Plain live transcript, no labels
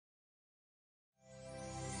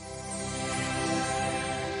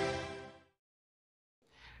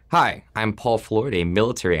Hi, I'm Paul Floyd, a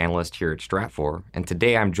military analyst here at Stratfor, and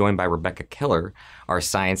today I'm joined by Rebecca Keller, our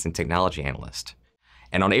science and technology analyst.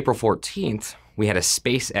 And on April 14th, we had a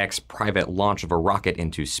SpaceX private launch of a rocket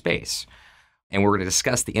into space. And we're going to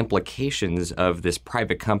discuss the implications of this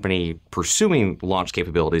private company pursuing launch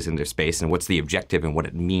capabilities into space and what's the objective and what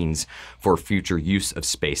it means for future use of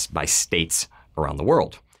space by states around the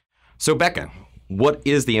world. So Becca, what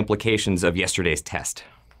is the implications of yesterday's test?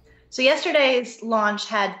 So yesterday's launch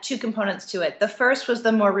had two components to it. The first was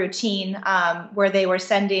the more routine, where they were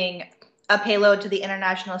sending a payload to the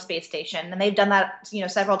International Space Station, and they've done that,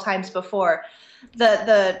 several times before.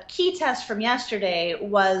 The key test from yesterday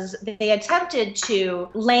was they attempted to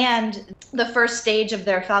land the first stage of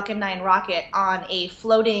their Falcon 9 rocket on a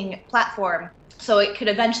floating platform, so it could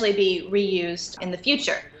eventually be reused in the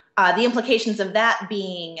future. The implications of that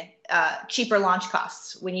being cheaper launch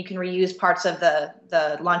costs. When you can reuse parts of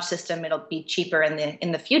the launch system, it'll be cheaper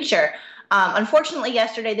in the future. Unfortunately,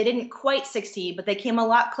 yesterday they didn't quite succeed, but they came a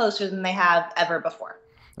lot closer than they have ever before.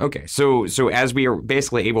 Okay, so as we are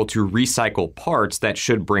basically able to recycle parts, that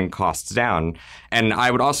should bring costs down. And I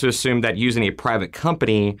would also assume that using a private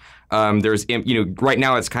company, there's, right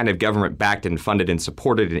now it's kind of government backed and funded and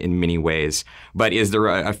supported in many ways. But is there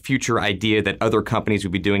a future idea that other companies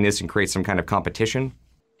would be doing this and create some kind of competition?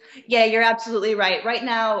 Yeah, you're absolutely right. Right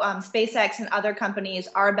now, SpaceX and other companies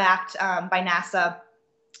are backed by NASA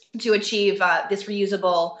to achieve this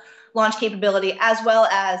reusable launch capability, as well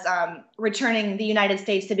as returning the United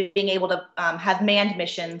States to being able to have manned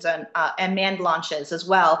missions and manned launches as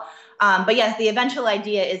well. But yes, the eventual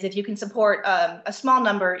idea is if you can support a small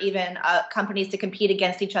number, even companies to compete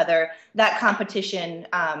against each other, that competition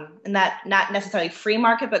and that not necessarily free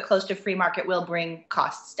market, but close to free market will bring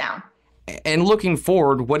costs down. And looking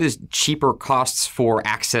forward, what does cheaper costs for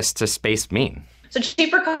access to space mean? So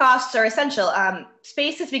cheaper costs are essential.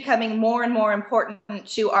 Space is becoming more and more important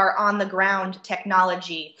to our on-the-ground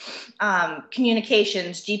technology,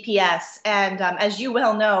 communications, GPS, and as you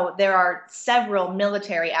well know, there are several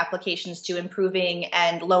military applications to improving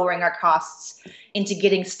and lowering our costs into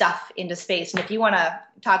getting stuff into space. And if you want to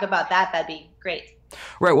talk about that, that'd be great.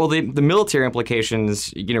 Right. Well, the military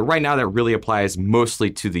implications, right now that really applies mostly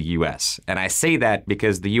to the U.S. And I say that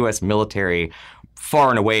because the U.S. military, far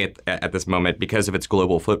and away at this moment, because of its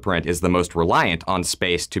global footprint, is the most reliant on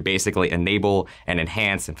space to basically enable and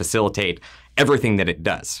enhance and facilitate everything that it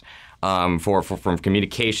does. From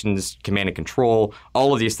communications, command and control,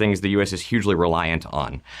 all of these things the U.S. is hugely reliant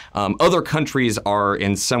on. Other countries are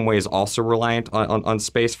in some ways also reliant on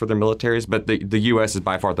space for their militaries, but the U.S. is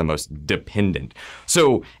by far the most dependent.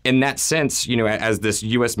 So in that sense, as this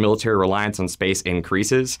U.S. military reliance on space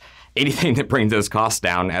increases, anything that brings those costs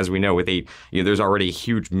down, as we know, there's already a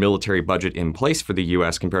huge military budget in place for the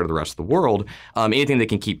U.S. compared to the rest of the world. Anything that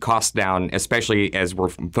can keep costs down, especially as we're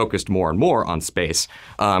focused more and more on space,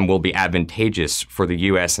 will be advantageous for the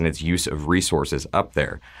U.S. and its use of resources up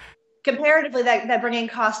there. Comparatively, that bringing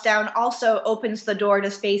costs down also opens the door to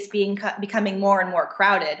space becoming more and more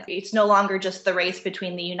crowded. It's no longer just the race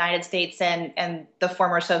between the United States and the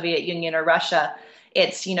former Soviet Union or Russia.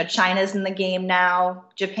 It's, China's in the game now.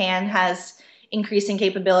 Japan has increasing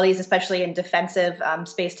capabilities, especially in defensive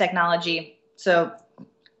space technology. So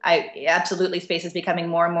absolutely, space is becoming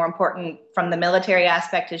more and more important from the military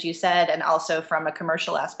aspect, as you said, and also from a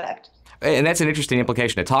commercial aspect. And that's an interesting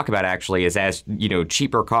implication to talk about, actually, is as,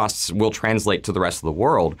 cheaper costs will translate to the rest of the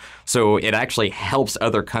world. So it actually helps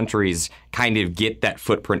other countries kind of get that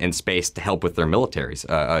footprint in space to help with their militaries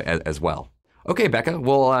as well. Okay, Becca.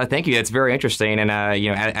 Well, thank you. That's very interesting. And,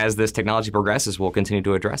 as this technology progresses, we'll continue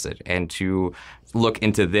to address it. And to look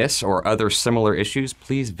into this or other similar issues,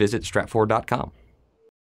 please visit stratfor.com.